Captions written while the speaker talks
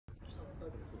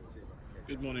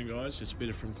Good morning guys, it's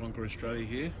Peter from Conqueror Australia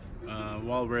here.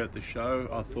 While we're at the show,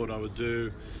 I thought I would do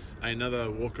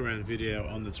another walk around video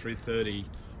on the 330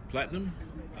 Platinum,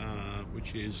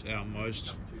 which is our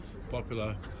most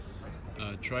popular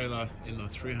trailer in the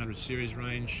 300 series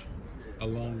range,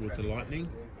 along with the Lightning.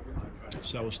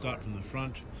 So we'll start from the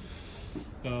front.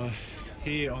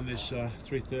 Here on this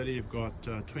 330 you've got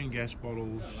twin gas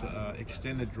bottles,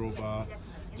 extended drawbar,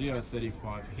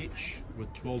 DO35 hitch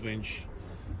with 12-inch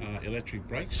electric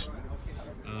brakes.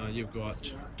 You've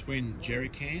got twin jerry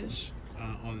cans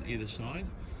on either side,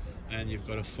 and you've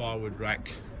got a firewood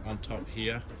rack on top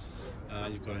here.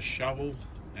 You've got a shovel,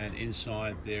 and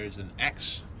inside there is an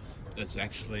axe that's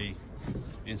actually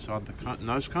inside the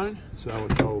nose cone, so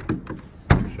which I'll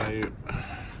show you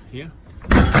here.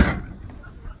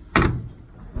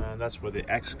 And that's where the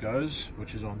axe goes,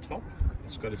 which is on top.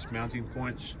 It's got its mounting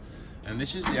points. And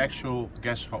this is the actual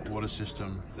gas hot water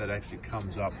system that actually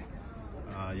comes up.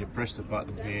 You press the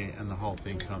button here and the whole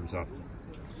thing comes up.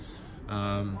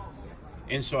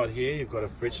 Inside here you've got a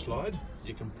fridge slide.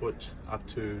 You can put up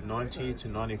to 90 to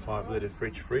 95 litre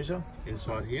fridge freezer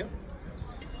inside here.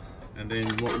 And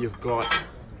then what you've got,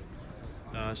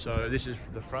 so this is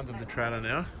the front of the trailer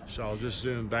now. So I'll just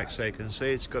zoom back so you can see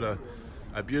it's got a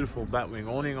beautiful batwing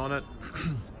awning on it.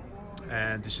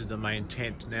 And this is the main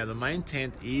tent. Now the main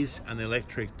tent is an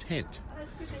electric tent.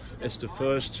 It's the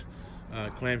first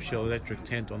clamshell electric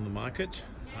tent on the market.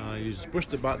 You just push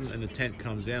the button and the tent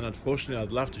comes down. Unfortunately,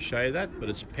 I'd love to show you that, but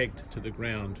it's pegged to the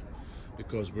ground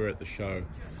because we're at the show.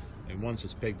 And once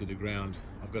it's pegged to the ground,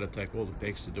 I've got to take all the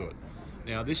pegs to do it.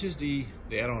 Now this is the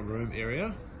add-on room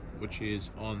area, which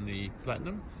is on the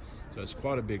Platinum. So it's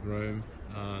quite a big room.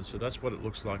 So that's what it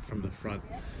looks like from the front.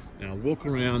 Now I'll walk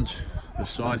around the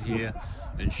side here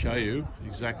and show you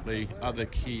exactly other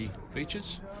key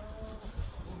features.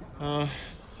 So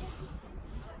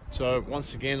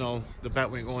once again, the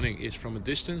batwing awning is from a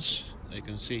distance. You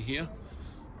can see here,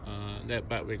 that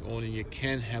batwing awning, you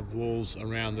can have walls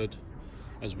around it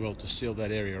as well to seal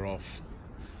that area off.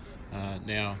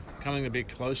 Now coming a bit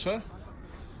closer,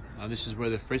 this is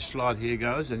where the fridge slide here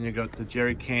goes, and you've got the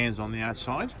jerry cans on the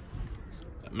outside,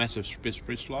 that massive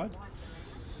fridge slide.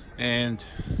 And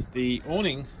the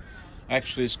awning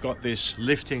actually has got this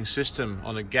lifting system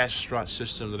on a gas strut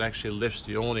system that actually lifts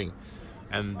the awning,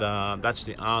 and that's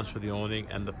the arms for the awning,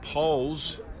 and the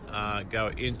poles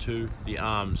go into the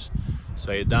arms,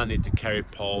 so you don't need to carry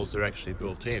poles, they're actually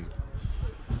built in.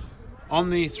 On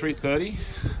the 330,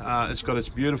 it's got its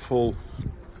beautiful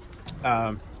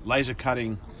laser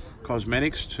cutting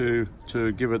cosmetics to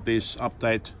give it this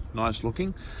update nice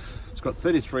looking. It's got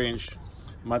 33-inch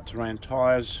mud terrain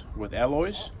tires with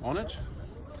alloys on it,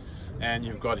 and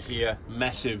you've got here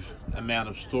massive amount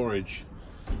of storage.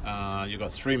 You've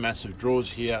got 3 massive drawers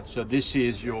here, so this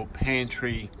is your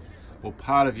pantry, or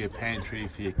part of your pantry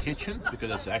for your kitchen,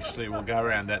 because it's actually, we'll go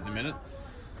around that in a minute.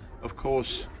 Of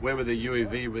course, where would the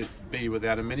UEV be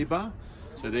without a minibar?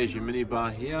 So there's your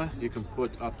minibar here. You can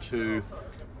put up to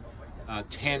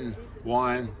 10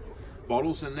 wine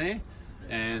bottles in there.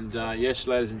 And yes,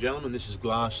 ladies and gentlemen, this is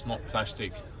glass, not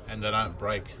plastic, and they don't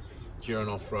break during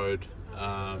off-roading.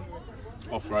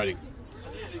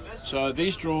 So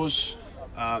these drawers,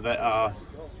 they're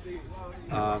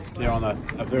on a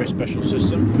very special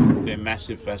system. They're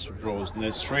massive drawers, and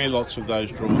there's 3 lots of those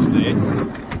drawers there,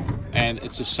 and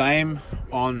it's the same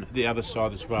on the other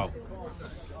side as well.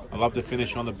 I love the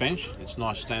finish on the bench. It's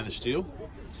nice stainless steel.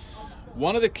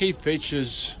 One of the key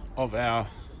features of our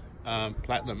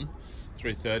Platinum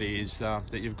 330 is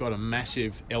that you've got a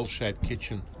massive L-shaped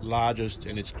kitchen, largest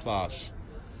in its class.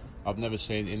 I've never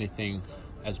seen anything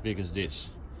as big as this.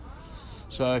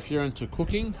 So if you're into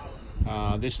cooking,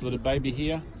 this little baby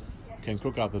here can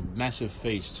cook up a massive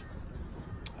feast.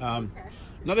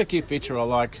 Another key feature I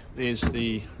like is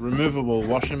the removable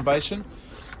washing basin.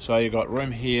 So you've got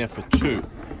room here for 2.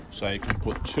 So you can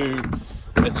put 2.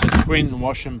 It's a twin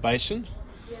washing basin.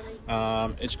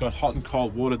 It's got hot and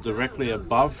cold water directly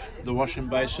above the washing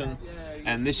basin,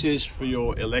 and this is for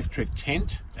your electric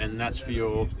tent, and that's for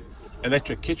your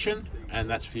electric kitchen, and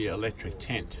that's for your electric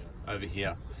tent over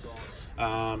here.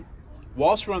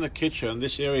 Whilst we're on the kitchen,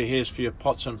 this area here is for your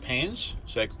pots and pans,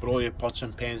 so you can put all your pots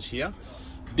and pans here.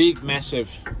 Big massive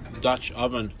Dutch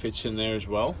oven fits in there as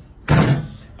well.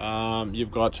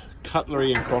 You've got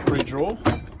cutlery and crockery drawer.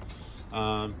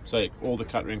 So all the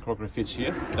cutlery and crockery fits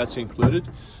here, that's included.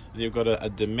 And you've got a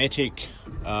Dometic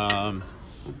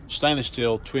stainless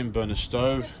steel twin burner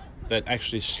stove that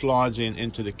actually slides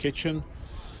into the kitchen.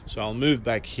 So I'll move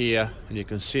back here and you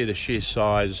can see the sheer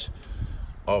size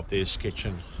of this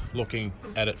kitchen looking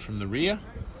at it from the rear.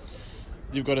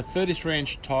 You've got a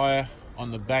 33-inch tire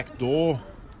on the back door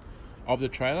of the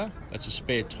trailer. That's a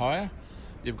spare tire.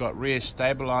 You've got rear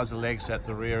stabilizer legs at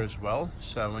the rear as well,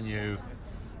 so when you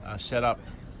set up,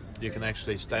 you can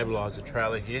actually stabilize the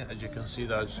trailer here. As you can see,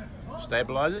 those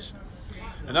stabilizers.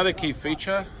 Another key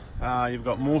feature, you've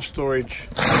got more storage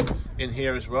in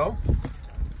here as well,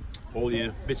 all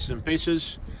your bits and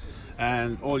pieces,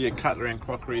 and all your cutlery and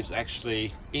crockery is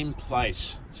actually in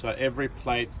place, so every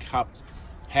plate, cup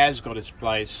has got its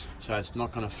place, so it's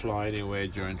not going to fly anywhere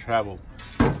during travel.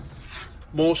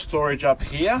 More storage up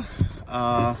here,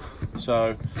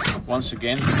 so once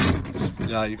again,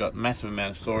 you've got massive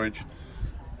amount of storage.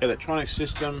 Electronic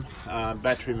system,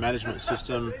 battery management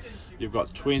system, you've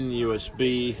got twin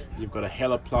USB, you've got a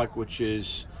hella plug, which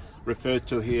is referred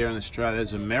to here in Australia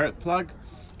as a merit plug,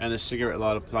 and a cigarette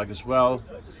lighter plug as well.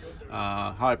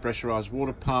 High pressurized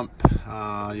water pump,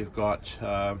 you've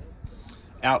got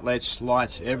outlets,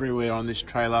 lights everywhere on this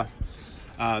trailer.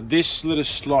 This little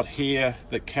slot here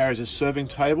that carries a serving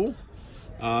table,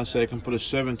 so you can put a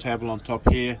serving table on top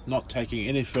here, not taking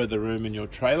any further room in your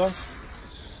trailer.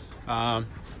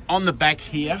 On the back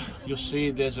here, you'll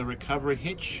see there's a recovery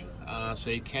hitch, so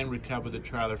you can recover the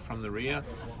trailer from the rear,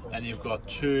 and you've got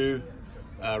two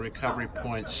recovery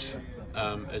points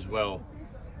as well,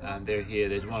 and they're here.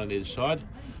 There's one on either side.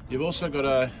 You've also got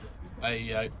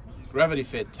a gravity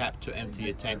fed tap to empty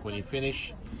your tank when you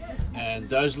finish, and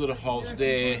those little holes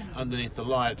there underneath the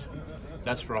light,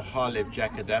 that's for a high lift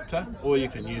jack adapter, or you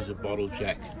can use a bottle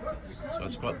jack, so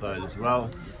it's got those as well.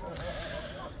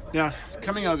 Now,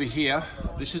 coming over here,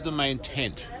 this is the main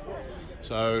tent.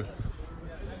 So,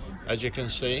 as you can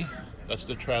see, that's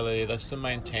the trailer, that's the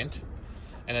main tent.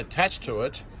 And attached to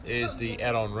it is the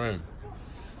add-on room.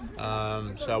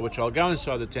 Which I'll go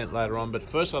inside the tent later on, but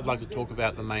first I'd like to talk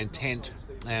about the main tent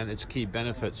and its key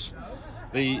benefits.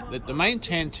 The main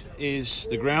tent is,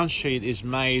 the ground sheet is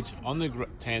made on the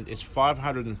tent, it's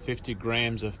 550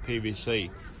 grams of PVC.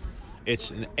 It's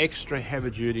an extra heavy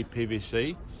duty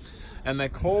PVC. And they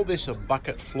call this a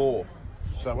bucket floor.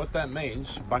 So what that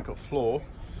means, bucket floor,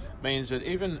 means that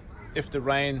even if the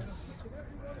rain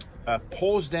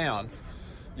pours down,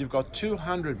 you've got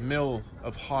 200 mil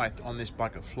of height on this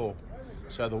bucket floor.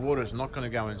 So the water is not going to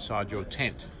go inside your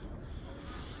tent.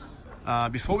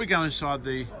 Before we go inside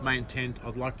the main tent,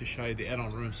 I'd like to show you the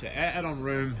add-on room. So our add-on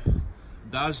room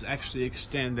does actually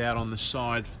extend out on the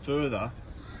side further.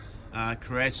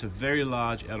 Creates a very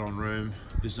large add-on room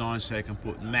designed so you can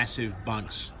put massive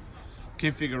bunks.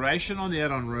 Configuration on the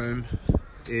add-on room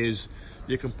is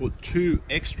you can put two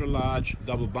extra large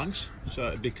double bunks, so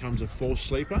it becomes a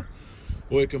 4-sleeper,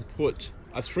 or you can put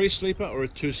a 3-sleeper or a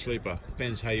 2-sleeper,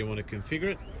 depends how you want to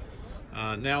configure it.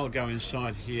 Now I'll go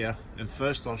inside here, and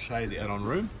first I'll show you the add-on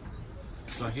room.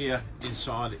 So here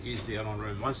inside is the add-on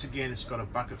room. Once again, it's got a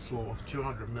bucket floor of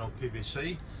 200mm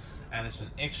PVC, and it's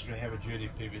an extra heavy duty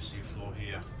PVC floor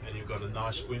here, and you've got a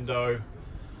nice window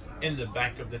in the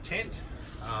back of the tent.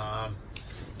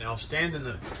 Now I'll stand in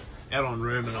the add-on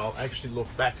room and I'll actually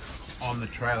look back on the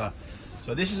trailer.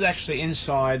 So this is actually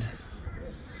inside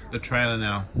the trailer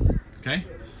now. Okay,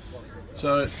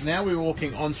 so now we're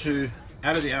walking out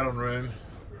of the add-on room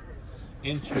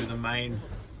into the main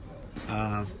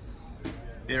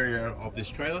area of this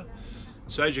trailer.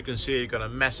 So as you can see, you've got a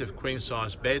massive queen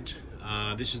size bed.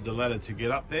 This is the ladder to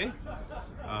get up there,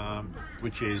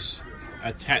 which is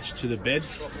attached to the bed.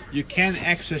 You can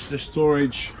access the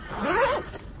storage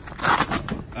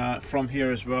from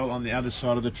here as well on the other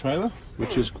side of the trailer,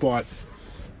 which is quite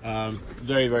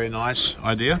very, very nice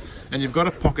idea. And you've got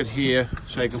a pocket here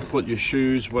so you can put your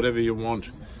shoes, whatever you want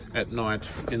at night,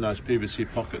 in those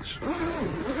PVC pockets.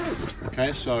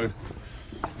 Okay, so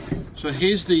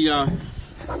here's the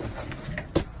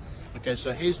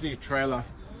here's the trailer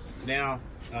now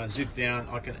zipped down.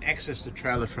 I can access the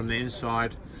trailer from the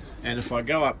inside, and if I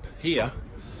go up here,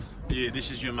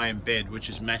 this is your main bed, which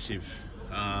is massive.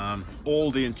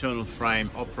 All the internal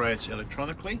frame operates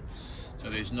electronically, so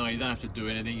you don't have to do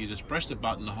anything. You just press the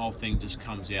button, the whole thing just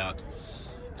comes out.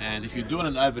 And if you're doing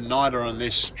an overnighter on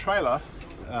this trailer,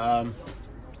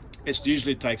 it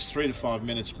usually takes 3 to 5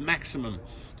 minutes maximum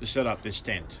to set up this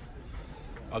tent.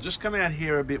 I'll just come out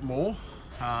here a bit more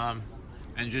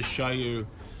and just show you.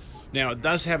 Now it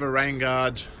does have a rain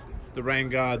guard. The rain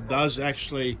guard does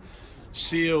actually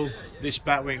seal this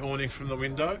batwing awning from the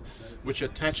window, which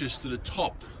attaches to the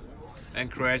top and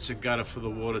creates a gutter for the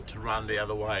water to run the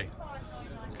other way.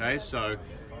 Okay, so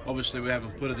obviously we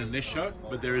haven't put it in this show,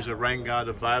 but there is a rain guard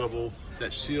available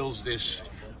that seals this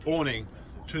awning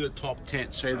to the top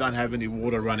tent so you don't have any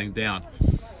water running down.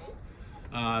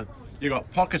 You've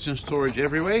got pockets and storage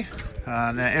everywhere.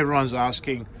 Now everyone's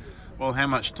asking, well, how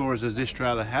much storage does this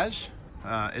trailer has?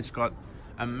 It's got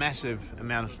a massive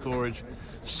amount of storage,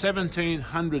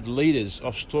 1,700 litres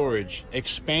of storage,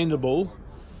 expandable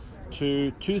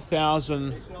to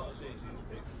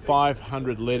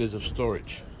 2,500 litres of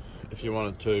storage if you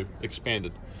wanted to expand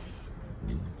it.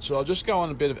 So I'll just go on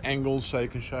a bit of angle so you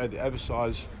can show you the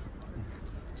oversize.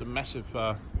 It's a massive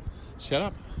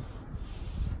setup.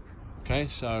 Okay,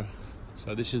 so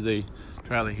this is the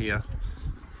trailer here.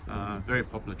 Very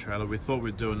popular trailer. We thought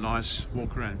we'd do a nice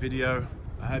walk around video.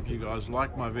 I hope you guys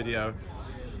like my video.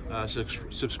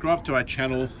 Subscribe to our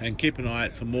channel and keep an eye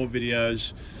out for more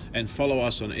videos, and follow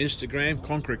us on Instagram.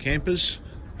 Conqueror Campers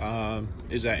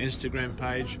is our Instagram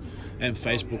page, and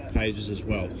Facebook pages as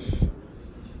well.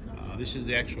 This is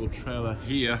the actual trailer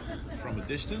here from a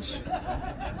distance,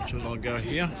 which I'll go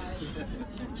here.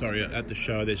 Sorry, at the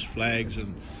show there's flags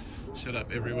and set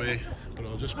up everywhere, but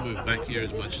I'll just move back here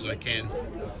as much as I can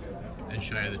and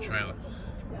show you the trailer.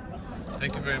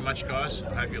 Thank you very much, guys.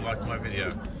 I hope you liked my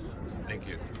video. Thank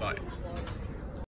you. Bye.